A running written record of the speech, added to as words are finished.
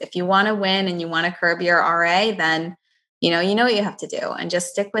if you want to win and you want to curb your RA, then, you know what you have to do and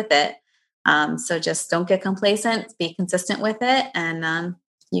just stick with it. So just don't get complacent, be consistent with it, and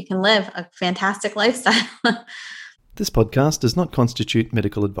you can live a fantastic lifestyle. This podcast does not constitute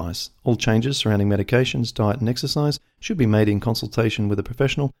medical advice. All changes surrounding medications, diet and exercise should be made in consultation with a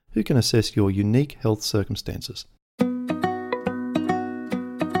professional who can assess your unique health circumstances.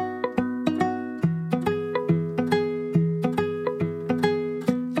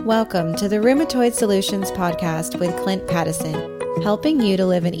 Welcome to the Rheumatoid Solutions podcast with Clint Pattison, helping you to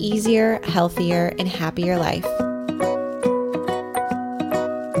live an easier, healthier, and happier life.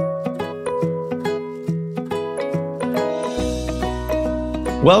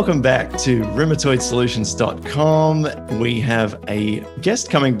 Welcome back to rheumatoidsolutions.com. We have a guest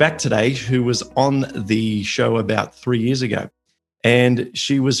coming back today who was on the show about 3 years ago. And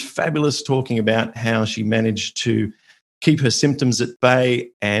she was fabulous, talking about how she managed to keep her symptoms at bay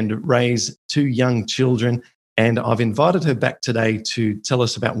and raise 2 young children. And I've invited her back today to tell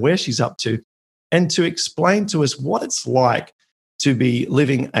us about where she's up to and to explain to us what it's like to be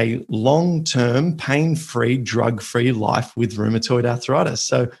living a long-term, pain-free, drug-free life with rheumatoid arthritis.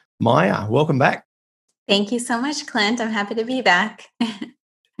 So, Maya, welcome back. Thank you so much, Clint. I'm happy to be back.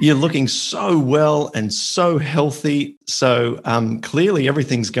 You're looking so well and so healthy. So clearly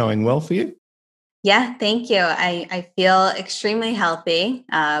everything's going well for you. Yeah, thank you. I feel extremely healthy,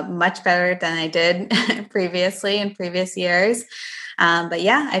 much better than I did previously in previous years. But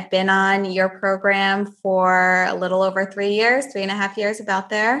yeah, I've been on your program for a little over 3 years, 3.5 years, about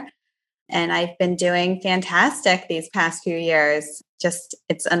there. And I've been doing fantastic these past few years. Just,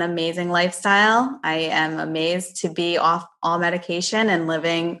 it's an amazing lifestyle. I am amazed to be off all medication and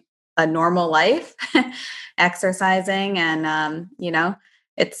living a normal life, exercising, and,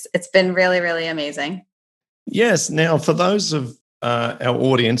 it's been really, really amazing. Yes. Now, for those of our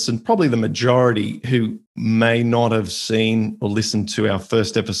audience, and probably the majority who may not have seen or listened to our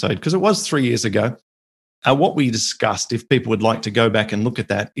first episode, because it was 3 years ago, what we discussed, if people would like to go back and look at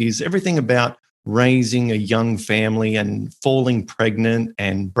that, is everything about raising a young family and falling pregnant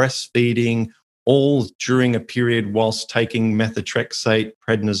and breastfeeding, all during a period whilst taking methotrexate,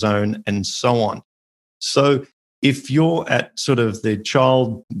 prednisone, and so on. So if you're at sort of the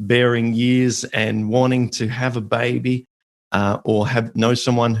childbearing years and wanting to have a baby, or know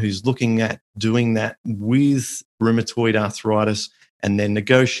someone who's looking at doing that with rheumatoid arthritis, and then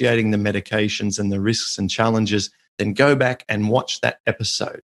negotiating the medications and the risks and challenges, then go back and watch that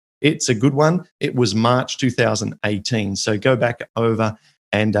episode. It's a good one. It was March 2018. So go back over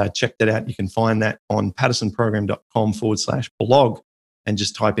and check that out. You can find that on pattersonprogram.com/blog and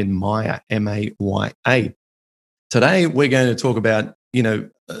just type in Maya, M-A-Y-A. Today, we're going to talk about,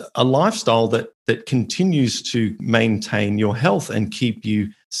 a lifestyle that continues to maintain your health and keep you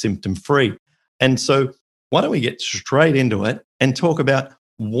symptom-free. And so why don't we get straight into it and talk about,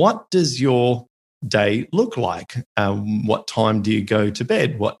 what does your day look like? What time do you go to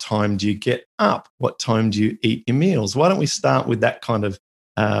bed? What time do you get up? What time do you eat your meals? Why don't we start with that kind of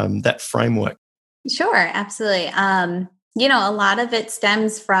that framework? Sure, absolutely. A lot of it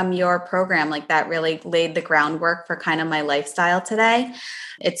stems from your program. Like, that really laid the groundwork for kind of my lifestyle today.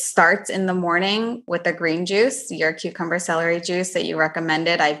 It starts in the morning with a green juice, your cucumber celery juice that you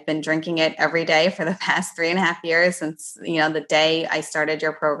recommended. I've been drinking it every day for the past 3.5 years since, the day I started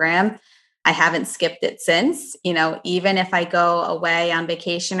your program. I haven't skipped it since. Even if I go away on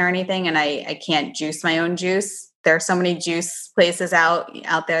vacation or anything and I can't juice my own juice, there are so many juice places out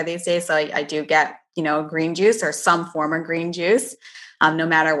there these days. So I do get green juice or some form of green juice, no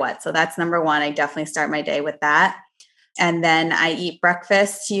matter what. So that's number one. I definitely start my day with that. And then I eat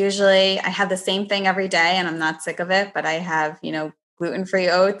breakfast. Usually I have the same thing every day and I'm not sick of it, but I have, gluten-free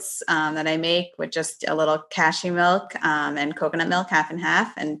oats that I make with just a little cashew milk and coconut milk, half and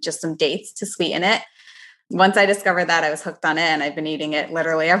half, and just some dates to sweeten it. Once I discovered that, I was hooked on it, and I've been eating it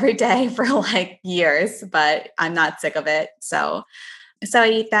literally every day for like years, but I'm not sick of it. So I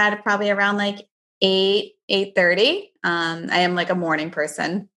eat that probably around like 8:30. I am like a morning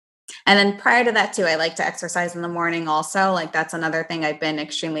person. And then prior to that too, I like to exercise in the morning also. Like, that's another thing I've been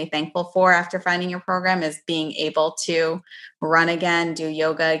extremely thankful for after finding your program, is being able to run again, do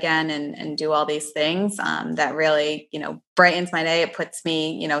yoga again, and do all these things that really, brightens my day. It puts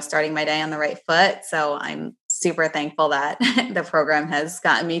me, starting my day on the right foot. So I'm super thankful that the program has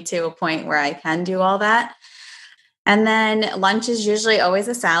gotten me to a point where I can do all that. And then lunch is usually always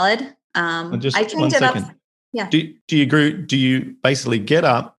a salad. Just I change one it second. up. Yeah. Do you agree? Do you basically get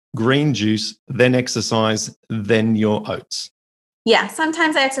up, green juice, then exercise, then your oats? Yeah,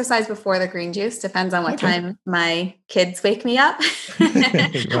 sometimes I exercise before the green juice. Depends on what time my kids wake me up.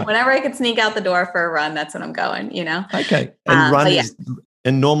 Right. Whenever I could sneak out the door for a run, that's when I'm going, Okay. And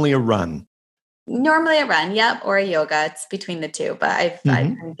But normally a run. normally a run, yep, or a yoga. It's between the two, but I've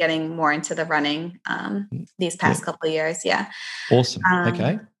been getting more into the running these past couple of years. Yeah. Awesome.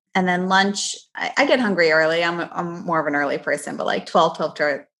 Okay. And then lunch, I get hungry early. I'm more of an early person, but like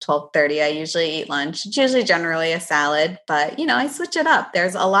 12:30, I usually eat lunch. It's usually generally a salad, but I switch it up.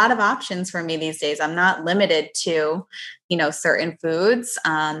 There's a lot of options for me these days. I'm not limited to, certain foods.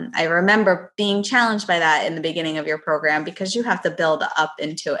 I remember being challenged by that in the beginning of your program because you have to build up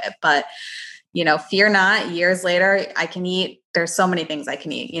into it. But, fear not, years later, I can eat. There's so many things I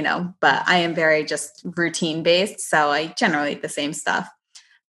can eat, but I am very just routine based. So I generally eat the same stuff.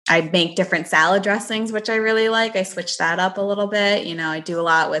 I make different salad dressings, which I really like. I switch that up a little bit. I do a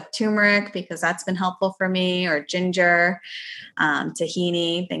lot with turmeric because that's been helpful for me, or ginger,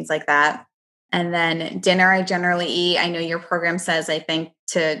 tahini, things like that. And then dinner, I generally eat. I know your program says, I think,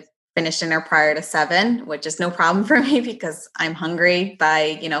 to finish dinner prior to 7, which is no problem for me because I'm hungry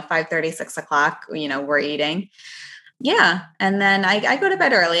by, 5:30, 6 o'clock, we're eating. Yeah. And then I go to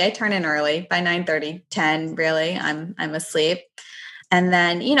bed early. I turn in early by 9:30, 10, really. I'm asleep. And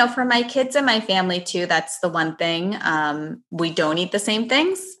then, for my kids and my family too, that's the one thing. We don't eat the same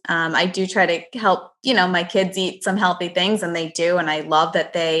things. I do try to help, my kids eat some healthy things, and they do. And I love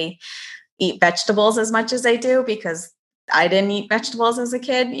that they eat vegetables as much as they do because I didn't eat vegetables as a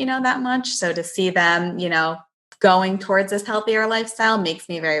kid, that much. So to see them, going towards this healthier lifestyle makes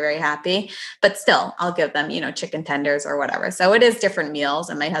me very, very happy. But still, I'll give them, chicken tenders or whatever. So it is different meals.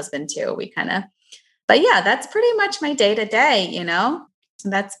 And my husband too, but yeah, that's pretty much my day to day,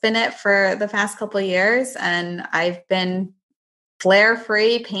 That's been it for the past couple of years. And I've been flare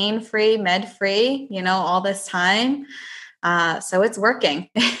free, pain free, med free, all this time. So it's working.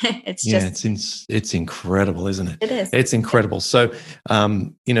 It's incredible, isn't it? It is. It's incredible. So, for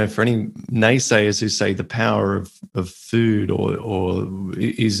any naysayers who say the power of food or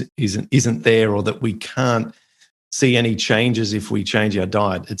isn't there, or that we can't see any changes if we change our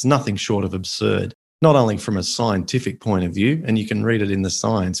diet, it's nothing short of absurd. Not only from a scientific point of view, and you can read it in the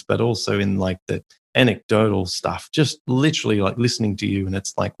science, but also in like the anecdotal stuff, just literally like listening to you. And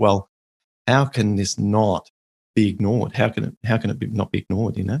it's like, well, how can this not be ignored? How can it not be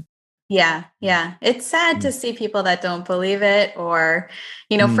ignored, Yeah. Yeah. It's sad to see people that don't believe it, or,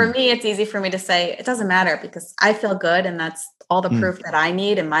 for me, it's easy for me to say it doesn't matter because I feel good. And that's all the proof that I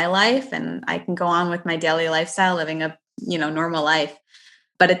need in my life. And I can go on with my daily lifestyle, living a, normal life.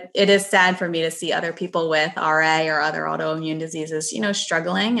 But it is sad for me to see other people with RA or other autoimmune diseases,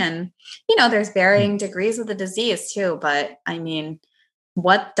 struggling. And, there's varying degrees of the disease too. But I mean,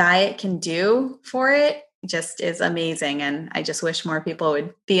 what diet can do for it just is amazing. And I just wish more people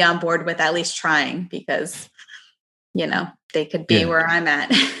would be on board with at least trying, because, they could be where I'm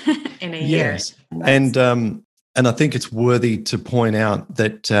at in a year. And I think it's worthy to point out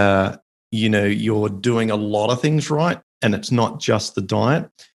that, you're doing a lot of things right. And it's not just the diet.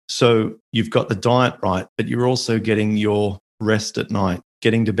 So you've got the diet right, but you're also getting your rest at night,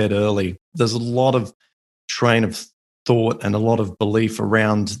 getting to bed early. There's a lot of train of thought and a lot of belief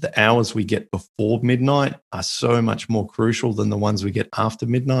around the hours we get before midnight are so much more crucial than the ones we get after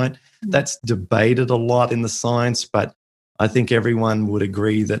midnight. That's debated a lot in the science, but I think everyone would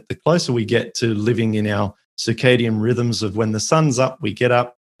agree that the closer we get to living in our circadian rhythms of when the sun's up, we get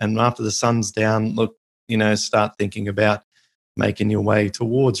up, and after the sun's down, start thinking about making your way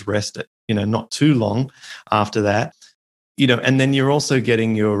towards rest at, not too long after that, and then you're also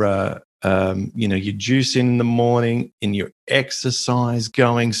getting your, your juice in the morning, in your exercise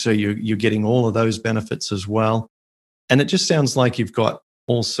going. So you're getting all of those benefits as well. And it just sounds like you've got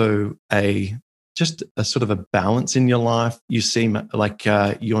also just a sort of a balance in your life. You seem like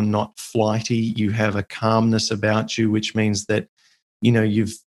you're not flighty. You have a calmness about you, which means that,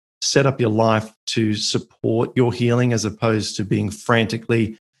 you've set up your life to support your healing as opposed to being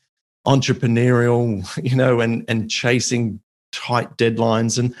frantically entrepreneurial, and chasing tight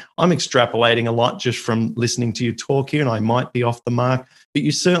deadlines. And I'm extrapolating a lot just from listening to you talk here, and I might be off the mark, but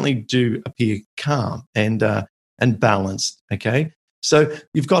you certainly do appear calm and balanced. Okay. So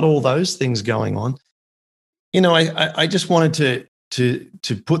you've got all those things going on. I just wanted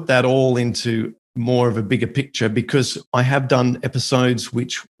to put that all into more of a bigger picture, because I have done episodes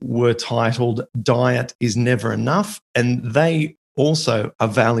which were titled Diet is Never Enough, and they also are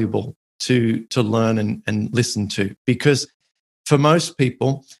valuable to learn and listen to, because for most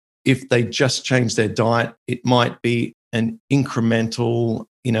people, if they just change their diet, it might be an incremental,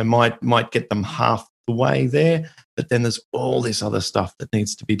 might get them half the way there, but then there's all this other stuff that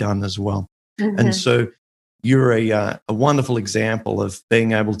needs to be done as well. Mm-hmm. And so you're a wonderful example of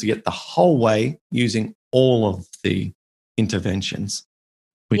being able to get the whole way using all of the interventions,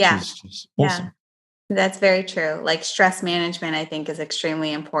 which is just awesome. Yeah. That's very true. Like stress management, I think, is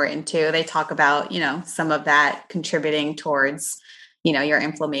extremely important too. They talk about, some of that contributing towards, your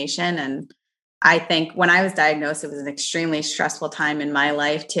inflammation. And I think when I was diagnosed, it was an extremely stressful time in my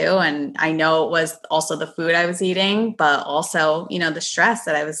life too. And I know it was also the food I was eating, but also, the stress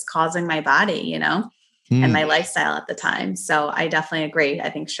that I was causing my body, and my lifestyle at the time. So I definitely agree. I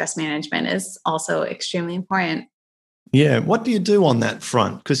think stress management is also extremely important. Yeah. What do you do on that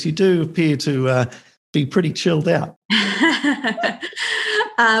front? Because you do appear to be pretty chilled out.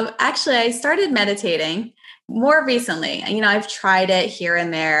 Actually, I started meditating more recently. I've tried it here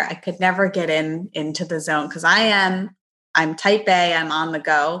and there. I could never get into the zone because I'm type A, I'm on the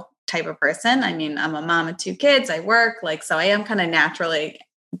go type of person. I mean, I'm a mom of 2 kids. I work so I am kind of naturally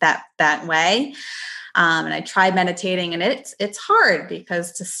that way. And I tried meditating, and it's hard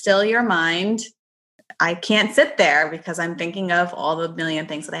because to still your mind, I can't sit there because I'm thinking of all the million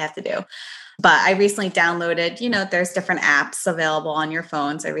things that I have to do. But I recently downloaded, there's different apps available on your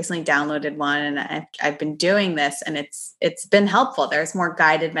phones. I recently downloaded one, and I've been doing this, and it's been helpful. There's more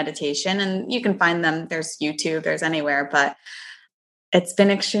guided meditation, and you can find them. There's YouTube, there's anywhere, but it's been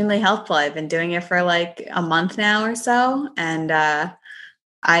extremely helpful. I've been doing it for like a month now or so, and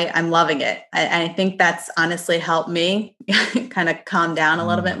I'm loving it. I think that's honestly helped me kind of calm down a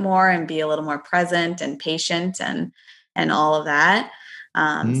little bit more and be a little more present and patient and all of that.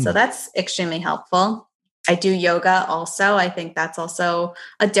 So that's extremely helpful. I do yoga also. I think that's also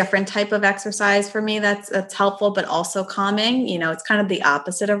a different type of exercise for me. That's helpful, but also calming. It's kind of the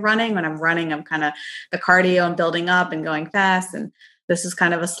opposite of running. When I'm running, I'm kind of the cardio and building up and going fast. And this is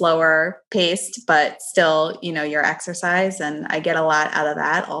kind of a slower paced, but still, your exercise. And I get a lot out of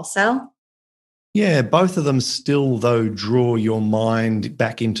that also. Yeah, both of them still, though, draw your mind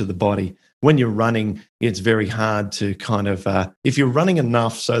back into the body. When you're running, it's very hard to kind of, if you're running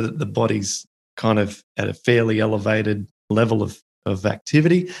enough so that the body's kind of at a fairly elevated level of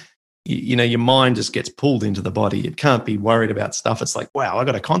activity, your mind just gets pulled into the body. It can't be worried about stuff. It's like, wow, I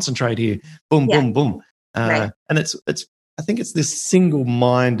got to concentrate here. Boom, boom, boom. Right. And I think it's this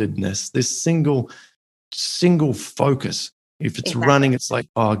single-mindedness, this single focus. If it's running, it's like,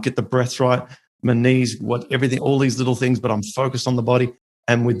 oh, get the breath right, my knees, everything, all these little things, but I'm focused on the body.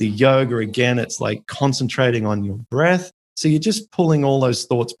 And with the yoga, again, it's like concentrating on your breath. So you're just pulling all those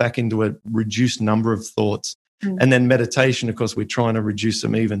thoughts back into a reduced number of thoughts. And then meditation, of course, we're trying to reduce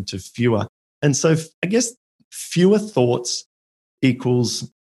them even to fewer. And so I guess fewer thoughts equals,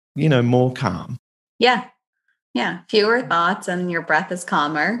 more calm. Yeah. Yeah. Fewer thoughts and your breath is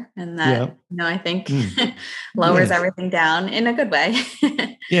calmer. And that, I think lowers everything down in a good way.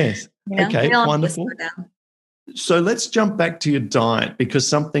 Yes. Okay. Wonderful. So let's jump back to your diet, because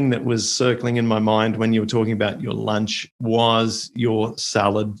something that was circling in my mind when you were talking about your lunch was your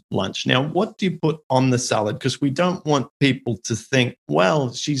salad lunch. Now, what do you put on the salad? Because we don't want people to think,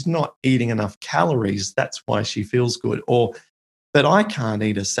 well, she's not eating enough calories, that's why she feels good. Or, but I can't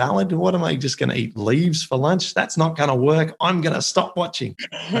eat a salad. What am I just going to eat leaves for lunch? That's not going to work. I'm going to stop watching.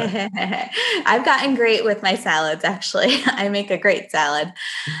 I've gotten great with my salads, actually. I make a great salad.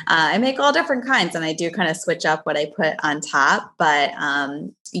 I make all different kinds, and I do kind of switch up what I put on top. But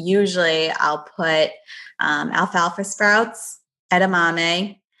usually I'll put alfalfa sprouts,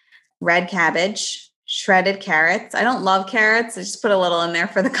 edamame, red cabbage, shredded carrots. I don't love carrots. I just put a little in there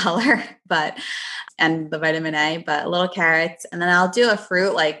for the color, and the vitamin A, but a little carrots. And then I'll do a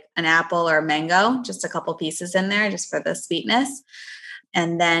fruit like an apple or a mango, just a couple pieces in there just for the sweetness.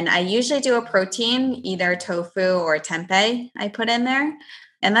 And then I usually do a protein, either tofu or tempeh I put in there.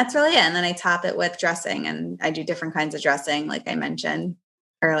 And that's really it. And then I top it with dressing, and I do different kinds of dressing, like I mentioned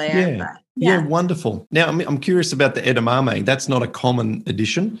earlier. Yeah, wonderful. Now, I'm curious about the edamame. That's not a common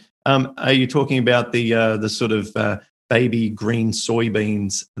addition. Are you talking about the sort of baby green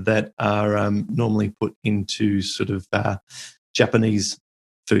soybeans that are normally put into sort of Japanese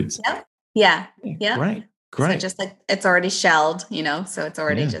foods? Yeah. Great. So just like it's already shelled, so it's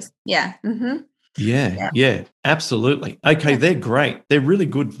already just, Mm-hmm. Yeah, absolutely. Okay, they're great. They're really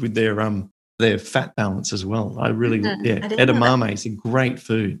good with their fat balance as well. Edamame is a great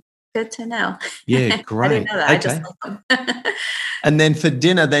food. Good to know. Yeah, great. I didn't know that. Okay. I just like them. And then for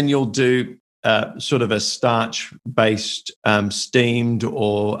dinner, then you'll do sort of a starch-based steamed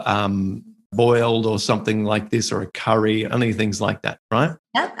or boiled or something like this, or a curry, only things like that, right?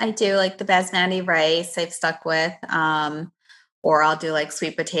 Yep, I do like the basmati rice I've stuck with. or I'll do like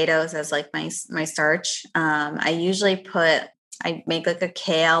sweet potatoes as like my starch. I make like a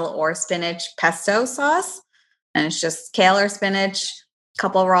kale or spinach pesto sauce, and it's just kale or spinach, a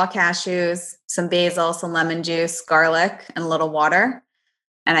couple raw cashews, some basil, some lemon juice, garlic, and a little water.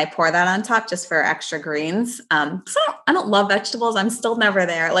 And I pour that on top just for extra greens. So I don't love vegetables. I'm still never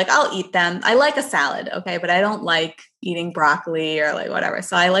there. Like I'll eat them. I like a salad, okay, but I don't like eating broccoli or like whatever.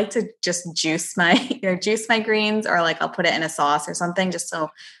 So I like to just juice my greens, or like I'll put it in a sauce or something, just so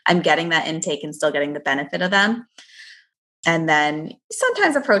I'm getting that intake and still getting the benefit of them. And then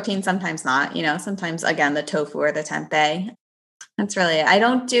sometimes a protein, sometimes not. Sometimes again the tofu or the tempeh. That's really it. I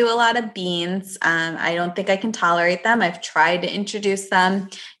don't do a lot of beans. I don't think I can tolerate them. I've tried to introduce them,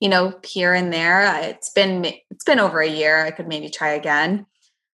 here and there. It's been over a year. I could maybe try again.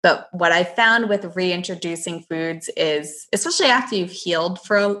 But what I found with reintroducing foods is, especially after you've healed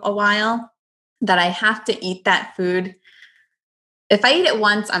for a while, that I have to eat that food. If I eat it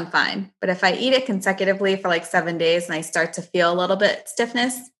once, I'm fine. But if I eat it consecutively for like 7 days and I start to feel a little bit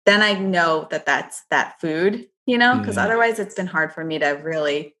stiffness, then I know that that's that food, because otherwise it's been hard for me to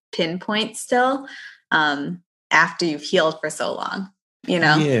really pinpoint still after you've healed for so long,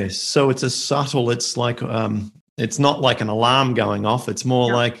 Yes. So it's it's like, it's not like an alarm going off. It's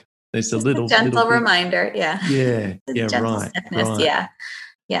more like there's just a gentle reminder. Yeah. Yeah. Yeah. Gentle Right. stiffness. Right. Yeah.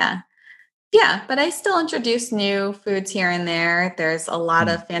 Yeah. Yeah, but I still introduce new foods here and there. There's a lot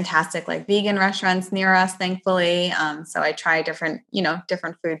of fantastic like vegan restaurants near us, thankfully. So I try different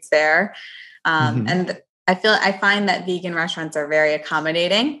foods there. And I find that vegan restaurants are very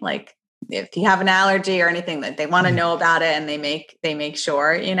accommodating. Like if you have an allergy or anything, that they want to know about it, and they make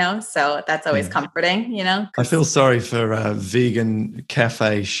sure, so that's always comforting, I feel sorry for vegan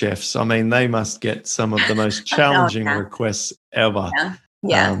cafe chefs. I mean, they must get some of the most challenging requests ever.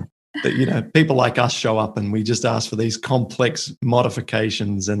 Yeah. That people like us show up and we just ask for these complex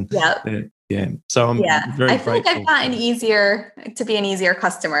modifications, and so I'm very I feel like grateful. I've gotten easier to be an easier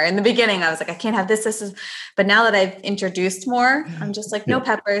customer. In the beginning, I was like, I can't have this is, but now that I've introduced more, I'm just like, no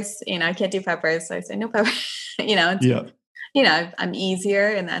peppers, I can't do peppers. So I say no peppers, I'm easier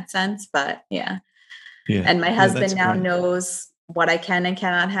in that sense, but and my husband now knows what I can and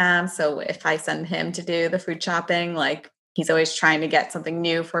cannot have. So if I send him to do the food shopping, like he's always trying to get something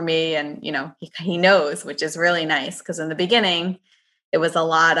new for me. And, he knows, which is really nice. Because in the beginning, it was a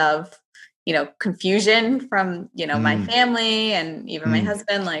lot of, confusion from, my family and even my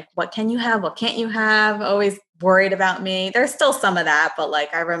husband, like, what can you have? What can't you have? Always worried about me. There's still some of that. But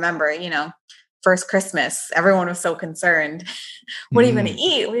like, I remember, first Christmas, everyone was so concerned. What are you going to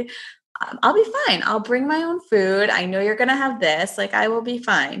eat? I'll be fine. I'll bring my own food. I know you're going to have this. Like, I will be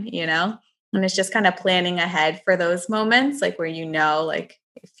fine, And it's just kind of planning ahead for those moments, like where, like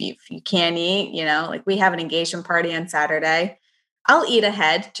if you can't eat, like we have an engagement party on Saturday. I'll eat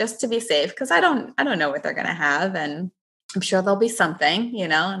ahead just to be safe, because I don't know what they're going to have. And I'm sure there'll be something,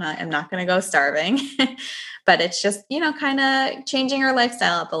 and I'm not going to go starving. But it's just, kind of changing our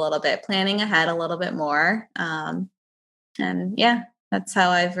lifestyle up a little bit, planning ahead a little bit more. And that's how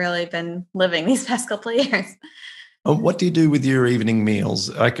I've really been living these past couple of years. What do you do with your evening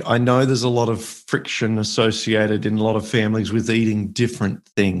meals? I know there's a lot of friction associated in a lot of families with eating different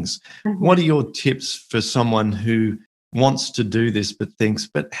things. What are your tips for someone who wants to do this but thinks,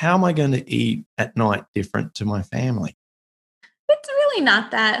 but how am I going to eat at night different to my family? It's really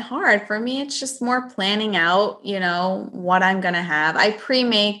not that hard for me. It's just more planning out, what I'm going to have. I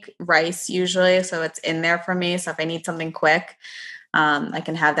pre-make rice usually, so it's in there for me. So if I need something quick, I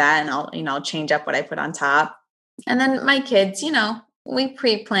can have that, and I'll change up what I put on top. And then my kids, we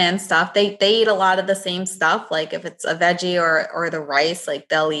pre-plan stuff. They eat a lot of the same stuff. Like if it's a veggie or the rice, like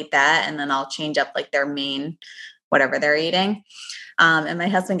they'll eat that, and then I'll change up like their main, whatever they're eating. And my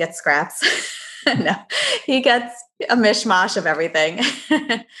husband gets scraps. No, he gets a mishmash of everything.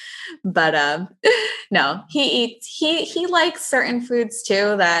 But no, he eats. He likes certain foods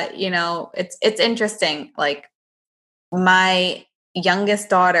too. That it's interesting. Like my youngest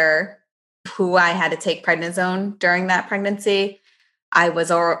daughter, who I had to take prednisone during that pregnancy, I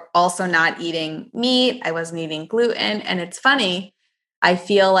was also not eating meat. I wasn't eating gluten. And it's funny, I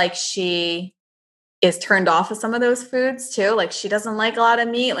feel like she is turned off of some of those foods too. Like she doesn't like a lot of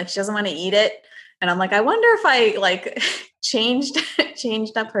meat. Like she doesn't want to eat it. And I'm like, I wonder if I like changed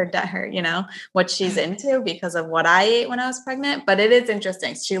up her, what she's into because of what I ate when I was pregnant. But it is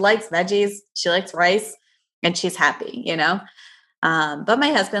interesting. She likes veggies. She likes rice, and she's happy, But my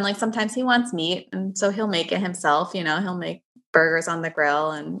husband, like sometimes he wants meat, and so he'll make it himself, he'll make burgers on the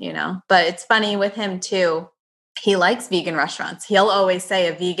grill, and, but it's funny with him too. he likes vegan restaurants. He'll always say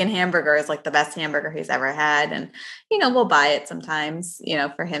a vegan hamburger is like the best hamburger he's ever had. And, we'll buy it sometimes,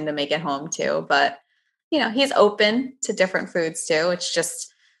 for him to make it home too. But, he's open to different foods too. It's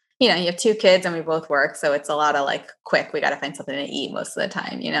just, you have 2 kids and we both work. So it's a lot of like quick, we got to find something to eat most of the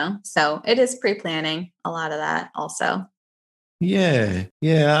time, So it is pre-planning a lot of that also. Yeah.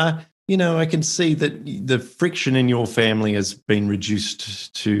 Yeah. I can see that the friction in your family has been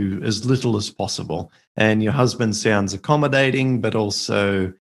reduced to as little as possible. And your husband sounds accommodating, but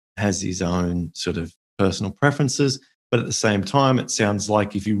also has his own sort of personal preferences. But at the same time, it sounds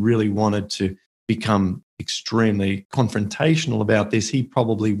like if you really wanted to become extremely confrontational about this, he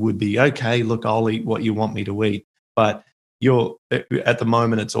probably would be, okay, look, I'll eat what you want me to eat. But at the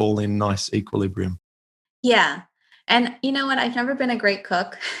moment, it's all in nice equilibrium. Yeah. And you know what? I've never been a great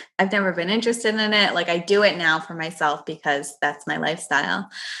cook. I've never been interested in it. Like I do it now for myself because that's my lifestyle.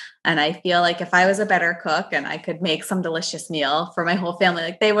 And I feel like if I was a better cook and I could make some delicious meal for my whole family,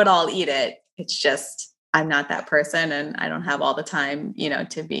 like they would all eat it. It's just, I'm not that person and I don't have all the time,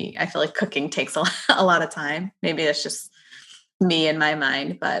 I feel like cooking takes a lot of time. Maybe it's just me in my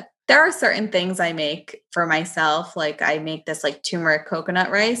mind, but there are certain things I make for myself. Like I make this like turmeric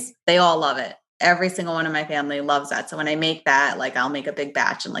coconut rice. They all love it. Every single one in my family loves that. So when I make that, like I'll make a big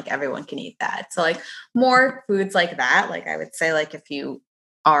batch and like everyone can eat that. So like more foods like that, like I would say like if you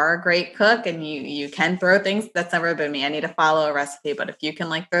are a great cook and you can throw things, that's never been me. I need to follow a recipe, but if you can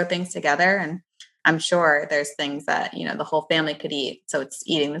like throw things together, and I'm sure there's things that, the whole family could eat. So it's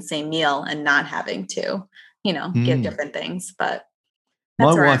eating the same meal and not having to, give different things, but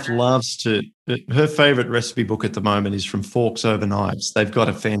my wife her favorite recipe book at the moment is from Forks Over Knives. They've got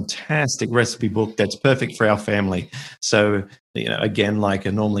a fantastic recipe book that's perfect for our family. So, again, like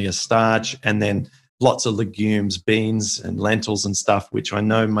normally a starch and then lots of legumes, beans and lentils and stuff, which I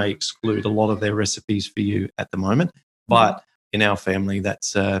know may exclude a lot of their recipes for you at the moment. But in our family,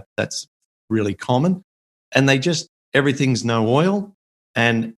 that's really common. And everything's no oil.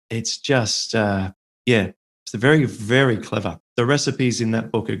 And it's just, it's very, very clever. The recipes in that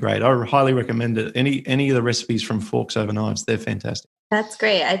book are great. I highly recommend it. Any of the recipes from Forks Over Knives, they're fantastic. That's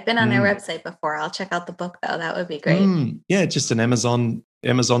great. I've been on their website before. I'll check out the book though. That would be great. Yeah, just an Amazon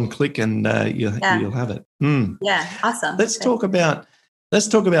click and you'll have it. Yeah, awesome. Let's talk about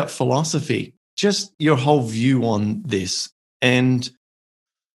philosophy. Just your whole view on this, and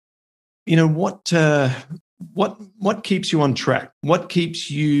what keeps you on track? What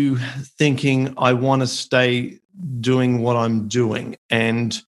keeps you thinking, I want to stay doing what I'm doing?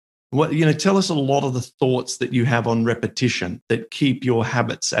 And tell us a lot of the thoughts that you have on repetition that keep your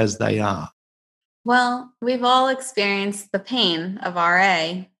habits as they are. Well, we've all experienced the pain of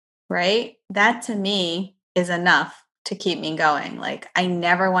RA, right? That to me is enough to keep me going. Like I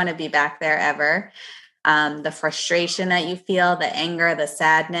never want to be back there ever. The frustration that you feel, the anger, the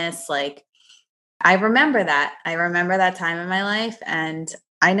sadness, like I remember that. I remember that time in my life and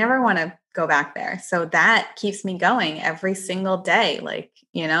I never want to go back there. So that keeps me going every single day. Like,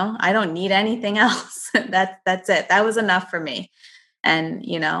 I don't need anything else. That's it. That was enough for me. And,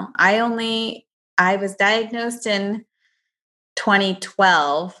 I was diagnosed in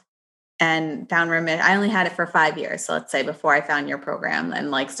 2012 and found remission. I only had it for 5 years. So let's say before I found your program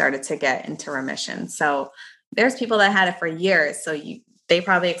and like started to get into remission. So there's people that had it for years. So they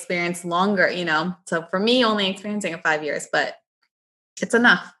probably experienced longer, So for me, only experiencing it 5 years, but it's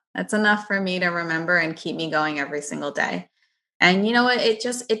enough. That's enough for me to remember and keep me going every single day. And you know what?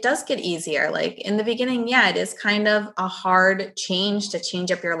 It does get easier. Like in the beginning, yeah, it is kind of a hard change to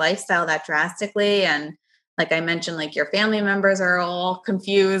change up your lifestyle that drastically. And like I mentioned, like your family members are all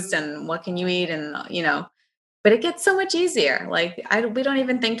confused and what can you eat? And, but it gets so much easier. Like we don't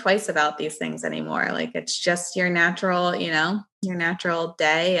even think twice about these things anymore. Like it's just your natural, your natural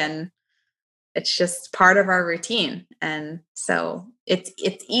day. And it's just part of our routine. And so it's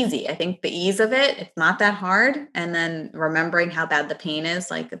easy. I think the ease of it, it's not that hard. And then remembering how bad the pain is,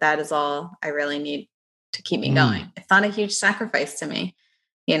 like that is all I really need to keep me going. It's not a huge sacrifice to me.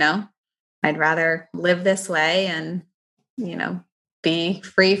 I'd rather live this way and, be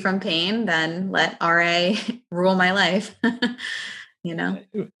free from pain than let RA rule my life.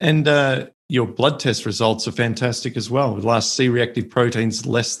 And your blood test results are fantastic as well. The last C-reactive proteins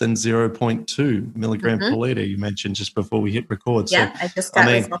less than 0.2 milligram per liter, you mentioned just before we hit record. Yeah, so, I just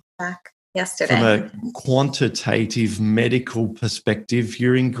got results back yesterday. From a quantitative medical perspective,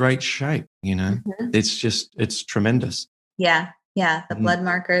 you're in great shape, It's tremendous. Yeah. The blood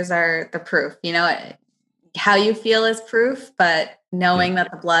markers are the proof. How you feel is proof, but knowing that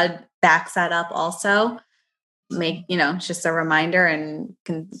the blood backs that up also it's just a reminder and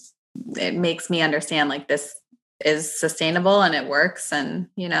it makes me understand like this is sustainable and it works, and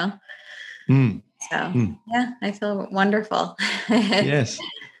Mm. yeah, I feel wonderful. Yes.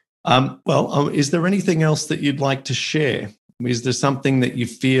 Well, is there anything else that you'd like to share? Is there something that you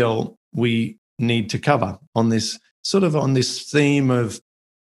feel we need to cover on this theme of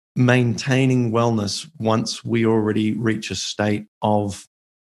maintaining wellness once we already reach a state of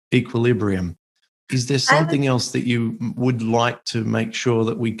equilibrium? Is there something else that you would like to make sure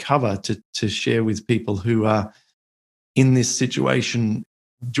that we cover to share with people who are in this situation,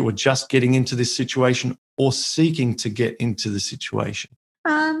 or just getting into this situation, or seeking to get into the situation?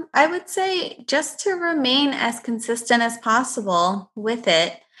 I would say just to remain as consistent as possible with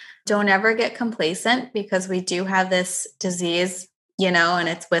it. Don't ever get complacent, because we do have this disease, and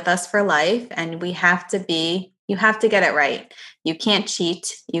it's with us for life, and you have to get it right. You can't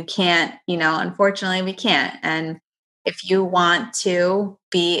cheat. You can't, unfortunately we can't. And if you want to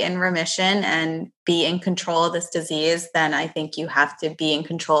be in remission and be in control of this disease, then I think you have to be in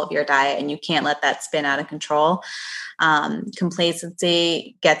control of your diet, and you can't let that spin out of control.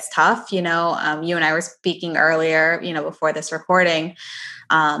 Complacency gets tough. You and I were speaking earlier, before this recording,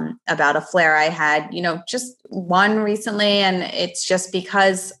 about a flare I had, just one recently. And it's just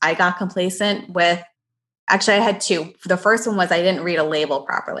because I got complacent with, actually I had two. The first one was I didn't read a label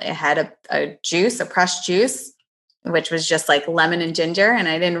properly. I had a pressed juice, which was just like lemon and ginger. And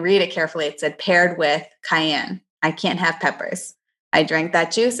I didn't read it carefully. It said paired with cayenne. I can't have peppers. I drank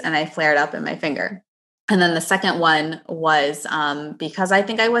that juice and I flared up in my finger. And then the second one was because I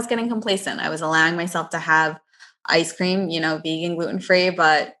think I was getting complacent. I was allowing myself to have ice cream, vegan, gluten-free,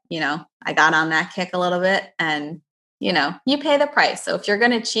 but, I got on that kick a little bit, and, you pay the price. So if you're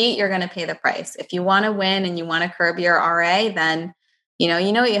going to cheat, you're going to pay the price. If you want to win and you want to curb your RA, then, you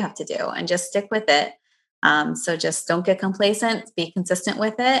know what you have to do, and just stick with it. So just don't get complacent, be consistent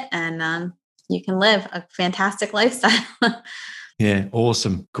with it, and you can live a fantastic lifestyle. Yeah,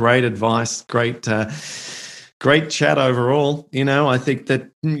 awesome. Great advice. Great chat overall. I think that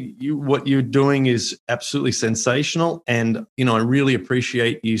what you're doing is absolutely sensational. And, I really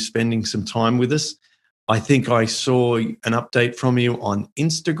appreciate you spending some time with us. I think I saw an update from you on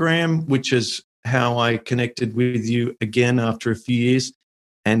Instagram, which is how I connected with you again after a few years.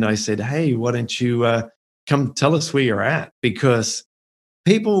 And I said, hey, why don't you come tell us where you're at? Because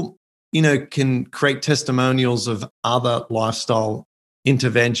people, can create testimonials of other lifestyle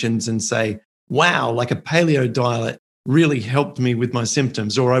interventions and say, wow, like a paleo diet really helped me with my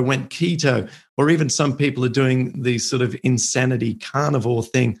symptoms, or I went keto, or even some people are doing the sort of insanity carnivore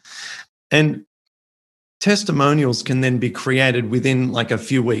thing. And testimonials can then be created within like a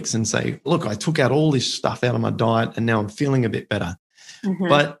few weeks and say, look, I took out all this stuff out of my diet and now I'm feeling a bit better. Mm-hmm.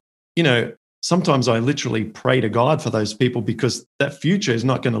 But, sometimes I literally pray to God for those people, because that future is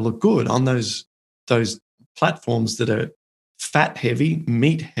not going to look good on those platforms that are fat heavy,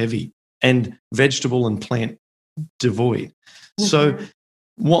 meat heavy, and vegetable and plant devoid. Mm-hmm. So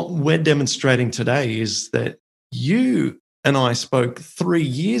what we're demonstrating today is that you and I spoke 3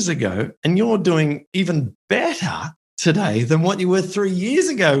 years ago, and you're doing even better today than what you were 3 years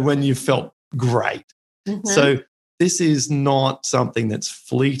ago when you felt great. Mm-hmm. So this is not something that's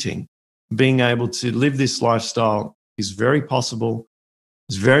fleeting. Being able to live this lifestyle is very possible.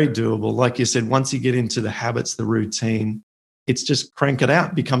 It's very doable. Like you said, once you get into the habits, the routine, it's just crank it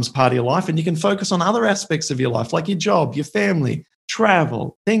out, becomes part of your life, and you can focus on other aspects of your life, like your job, your family,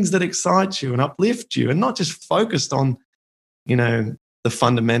 travel, things that excite you and uplift you, and not just focused on, the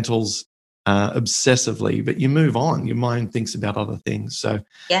fundamentals obsessively, but you move on. Your mind thinks about other things. So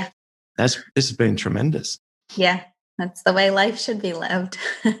yeah, this has been tremendous. Yeah. That's the way life should be lived,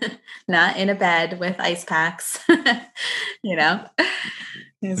 not in a bed with ice packs.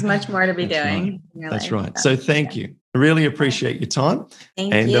 There's much more to be doing. Right. That's right. So thank you. I really appreciate your time.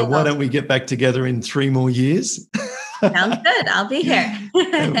 Thank you. And why don't we get back together in 3 more years? Sounds good. I'll be here.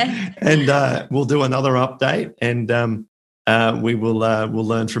 And we'll do another update, and we'll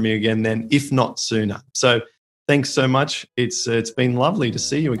learn from you again then, if not sooner. So thanks so much. It's been lovely to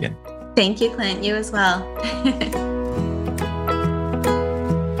see you again. Thank you, Clint. You as well.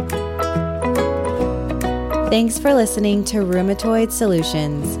 Thanks for listening to Rheumatoid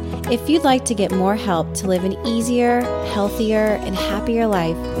Solutions. If you'd like to get more help to live an easier, healthier, and happier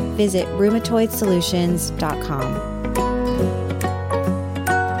life, visit rheumatoidsolutions.com.